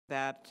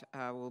that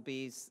will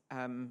be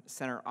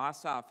Senator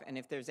Ossoff. And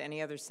if there's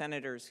any other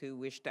senators who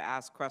wish to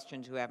ask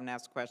questions, who haven't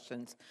asked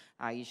questions,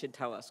 you should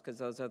tell us, because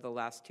those are the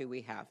last two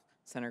we have.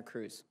 Senator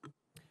Cruz.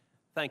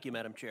 Thank you,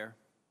 Madam Chair.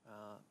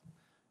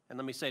 And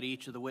let me say to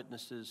each of the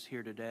witnesses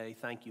here today,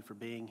 thank you for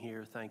being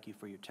here, thank you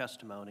for your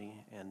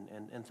testimony,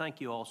 and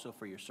thank you also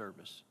for your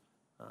service.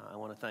 I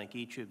want to thank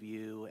each of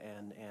you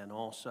and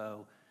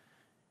also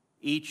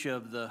each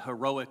of the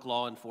heroic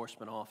law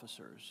enforcement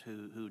officers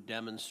who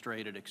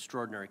demonstrated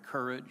extraordinary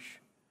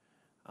courage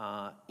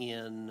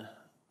in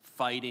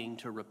fighting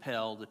to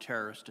repel the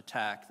terrorist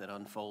attack that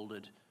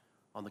unfolded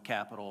on the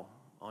Capitol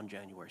on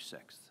January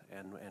 6th.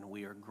 And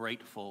we are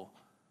grateful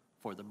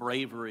for the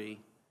bravery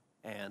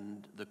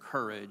and the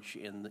courage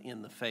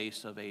in the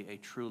face of a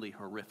truly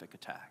horrific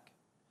attack.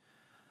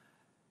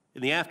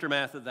 In the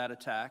aftermath of that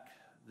attack,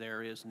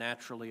 there is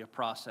naturally a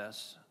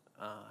process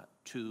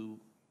to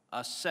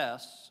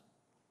assess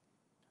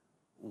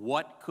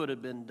what could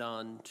have been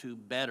done to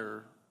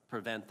better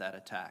prevent that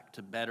attack,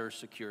 to better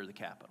secure the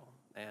Capitol.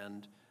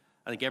 And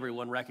I think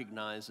everyone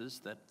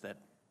recognizes that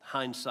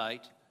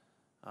hindsight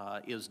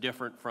is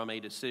different from a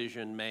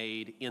decision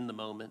made in the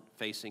moment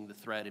facing the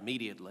threat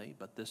immediately,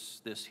 but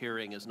this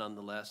hearing is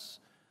nonetheless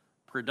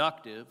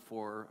productive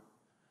for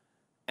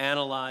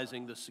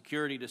analyzing the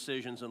security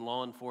decisions and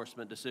law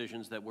enforcement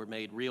decisions that were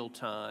made real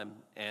time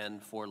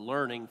and for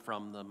learning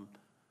from them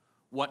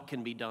what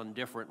can be done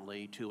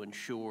differently to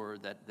ensure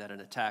that an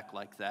attack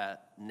like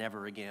that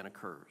never again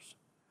occurs.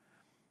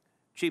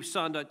 Chief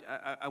Sund,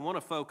 I want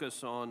to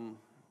focus on,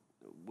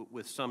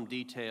 with some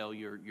detail,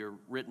 your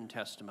written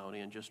testimony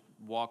and just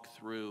walk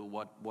through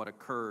what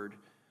occurred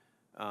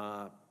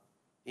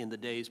in the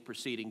days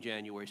preceding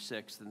January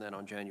 6th and then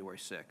on January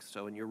 6th.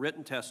 So in your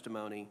written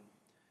testimony,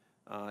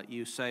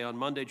 you say, on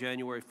Monday,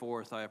 January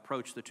 4th, I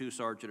approached the two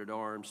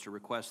Sergeant-at-Arms to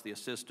request the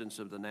assistance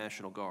of the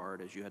National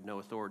Guard, as you had no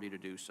authority to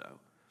do so.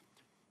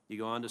 You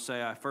go on to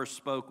say, I first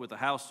spoke with the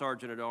House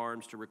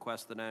Sergeant-at-Arms to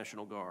request the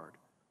National Guard.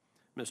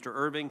 Mr.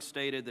 Irving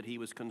stated that he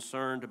was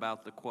concerned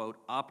about the, quote,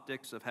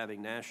 optics of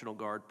having National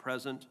Guard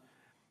present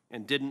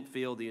and didn't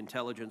feel the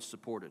intelligence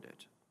supported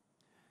it.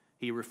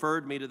 He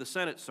referred me to the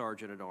Senate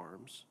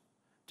Sergeant-at-Arms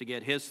to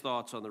get his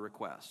thoughts on the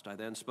request. I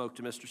then spoke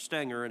to Mr.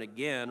 Stenger and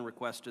again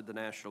requested the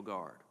National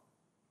Guard.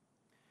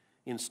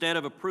 Instead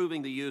of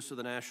approving the use of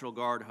the National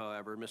Guard,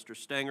 however, Mr.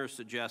 Stenger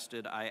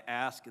suggested I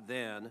ask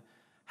then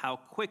how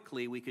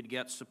quickly we could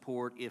get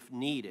support if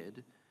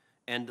needed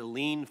and to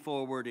lean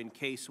forward in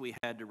case we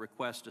had to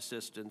request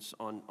assistance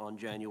on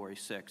January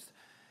 6th.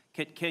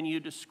 Can you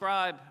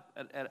describe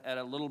at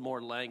a little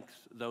more length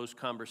those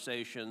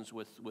conversations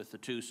with the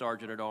two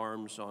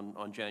Sergeant-at-Arms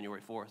on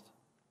January 4th?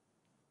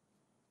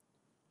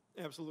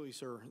 Absolutely,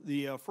 sir.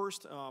 The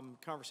first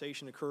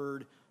conversation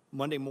occurred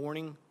Monday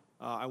morning.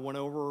 I went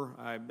over,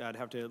 I'd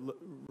have to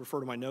refer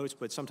to my notes,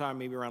 but sometime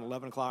maybe around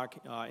 11 o'clock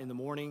in the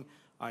morning,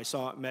 I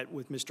met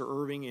with Mr.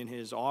 Irving in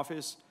his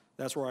office.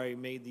 That's where I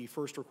made the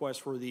first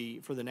request for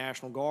the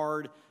National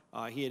Guard.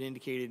 He had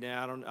indicated,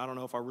 I don't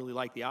know if I really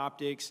like the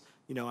optics.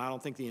 You know, I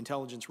don't think the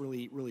intelligence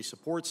really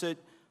supports it.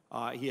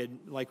 He had,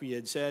 like we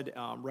had said,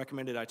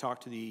 recommended I talk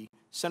to the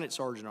Senate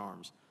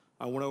Sergeant-at-Arms.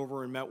 I went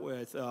over and met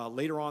with,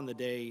 later on the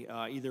day,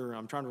 either,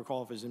 I'm trying to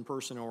recall if it was in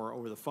person or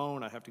over the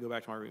phone. I'd have to go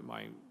back to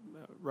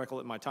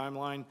my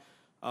timeline,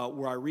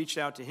 where I reached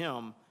out to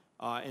him,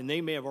 and they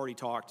may have already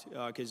talked,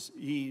 because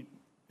he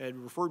had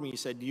referred me. He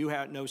said, do you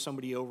know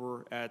somebody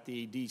over at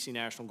the D.C.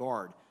 National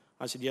Guard?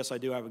 I said, yes, I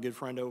do. I have a good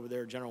friend over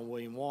there, General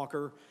William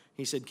Walker.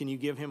 He said, can you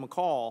give him a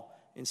call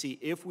and see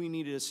if we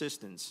needed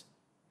assistance,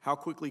 how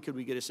quickly could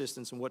we get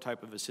assistance, and what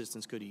type of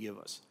assistance could he give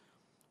us?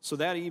 So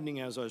that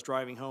evening, as I was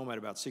driving home at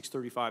about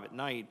 6:35 at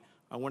night,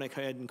 I went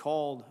ahead and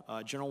called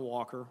General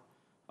Walker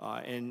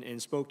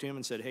and spoke to him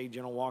and said, hey,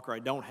 General Walker, I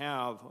don't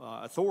have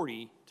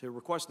authority to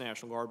request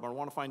National Guard, but I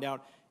want to find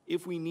out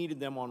if we needed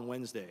them on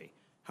Wednesday.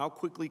 How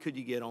quickly could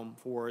you get them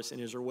for us, and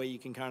is there a way you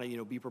can kind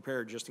of be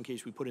prepared just in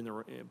case we put in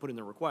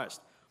the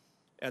request?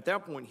 At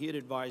that point, he had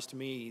advised to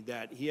me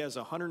that he has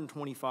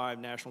 125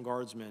 National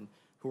Guardsmen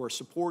who are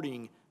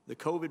supporting the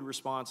COVID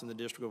response in the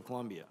District of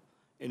Columbia.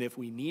 And if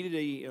we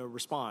needed a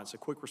response, a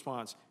quick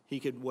response, he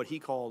could, what he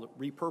called,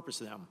 repurpose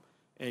them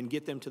and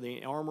get them to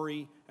the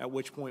armory, at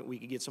which point we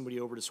could get somebody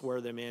over to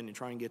swear them in and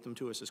try and get them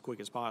to us as quick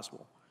as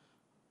possible.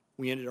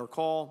 We ended our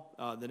call.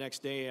 The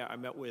next day, I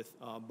met with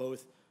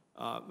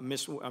I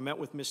met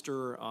with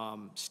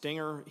Mr.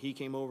 Stenger. He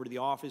came over to the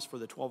office for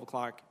the 12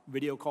 o'clock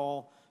video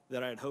call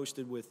that I had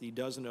hosted with the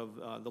dozen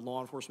of the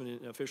law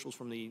enforcement officials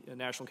from the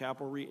National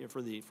Capital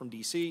from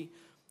D.C.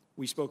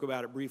 We spoke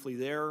about it briefly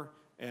there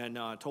and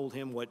told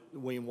him what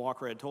William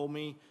Walker had told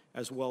me,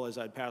 as well as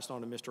I'd passed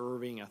on to Mr.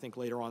 Irving, I think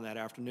later on that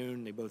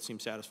afternoon. They both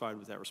seemed satisfied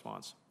with that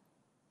response.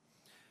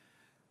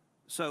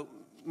 So,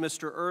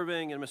 Mr.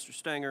 Irving and Mr.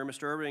 Stenger,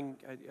 Mr. Irving,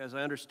 as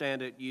I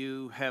understand it,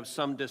 you have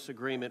some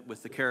disagreement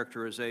with the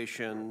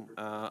characterization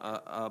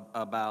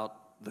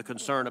about the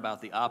concern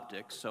about the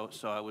optics. So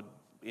I would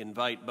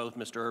invite both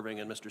Mr.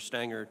 Irving and Mr.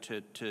 Stenger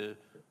to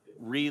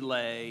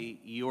relay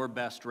your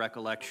best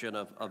recollection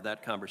of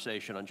that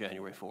conversation on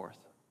January 4th.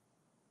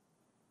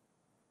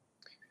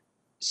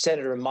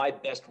 Senator, my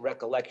best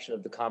recollection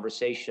of the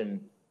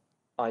conversation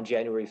on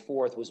January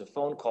 4th was a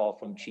phone call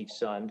from Chief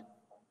Sund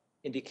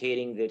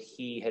indicating that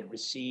he had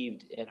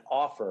received an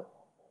offer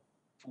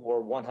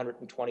for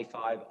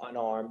 125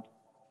 unarmed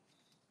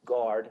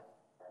guard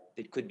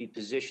that could be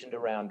positioned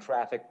around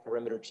traffic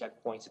perimeter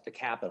checkpoints at the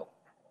Capitol.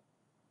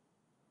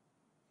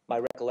 My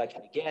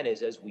recollection again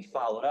is, as we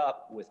followed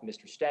up with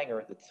Mr.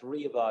 Stenger, the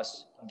three of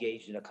us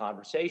engaged in a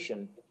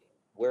conversation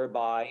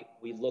whereby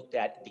we looked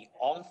at the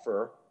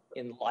offer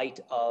in light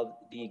of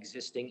the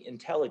existing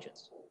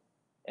intelligence.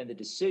 And the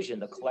decision,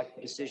 the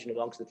collective decision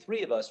amongst the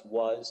three of us,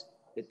 was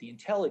that the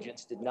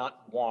intelligence did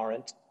not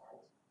warrant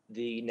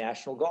the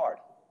National Guard.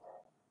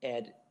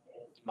 And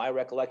my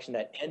recollection,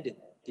 that ended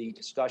the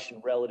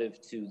discussion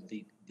relative to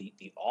the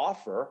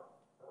offer.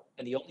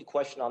 And the only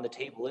question on the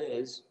table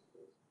is,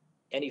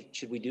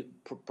 should we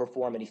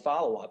perform any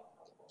follow-up?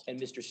 And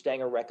Mr.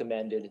 Stenger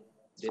recommended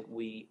that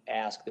we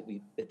ask that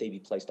they be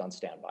placed on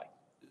standby.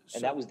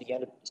 And that was the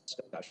end of the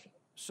discussion.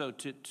 So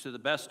to the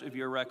best of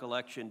your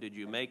recollection, did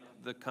you make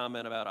the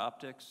comment about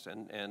optics?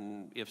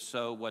 And if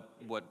so,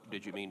 what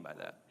did you mean by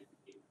that?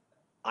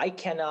 I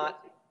cannot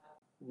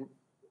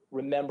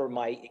remember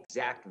my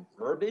exact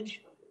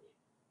verbiage.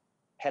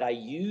 Had I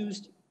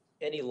used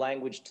any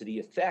language to the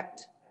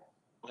effect,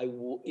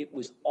 it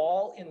was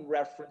all in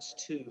reference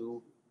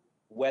to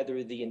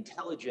whether the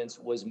intelligence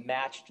was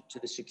matched to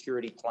the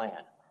security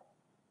plan.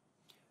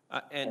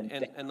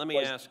 And let me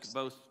ask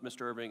both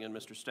Mr. Irving and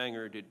Mr.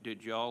 Stenger,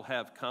 did you all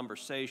have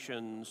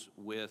conversations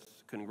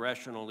with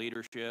congressional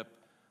leadership,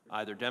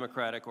 either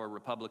Democratic or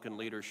Republican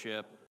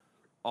leadership,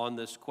 on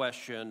this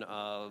question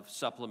of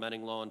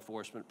supplementing law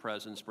enforcement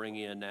presence,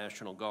 bringing in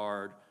National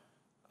Guard,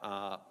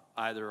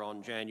 either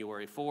on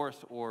January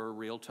 4th or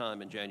real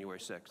time in January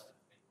 6th?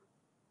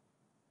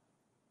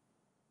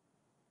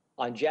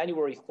 On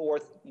January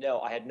 4th,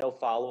 no, I had no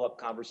follow-up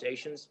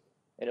conversations.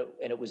 And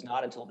it was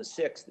not until the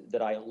 6th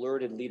that I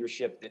alerted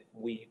leadership that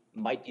we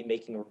might be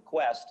making a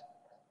request.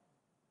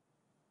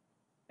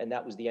 And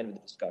that was the end of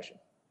the discussion.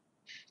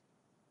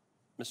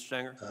 Mr.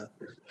 Stenger?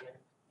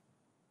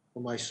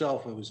 For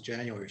myself, it was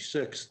January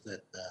 6th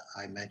that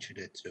I mentioned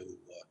it to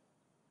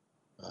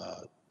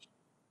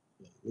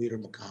Leader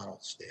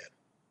McConnell's staff.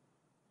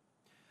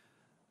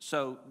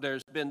 So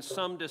there's been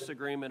some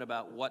disagreement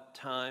about what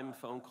time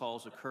phone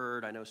calls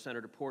occurred. I know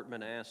Senator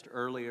Portman asked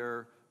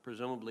earlier.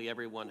 Presumably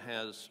everyone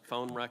has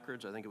phone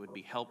records. I think it would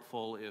be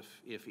helpful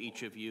if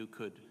each of you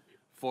could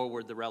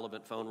forward the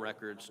relevant phone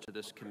records to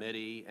this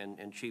committee.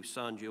 And Chief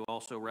Sund, you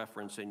also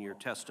reference in your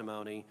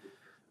testimony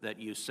that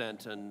you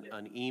sent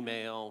an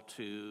email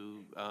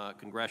to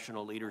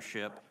congressional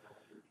leadership.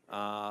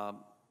 I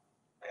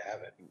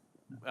have it.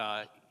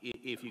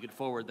 If you could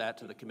forward that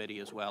to the committee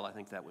as well, I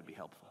think that would be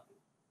helpful.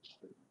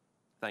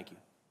 Thank you.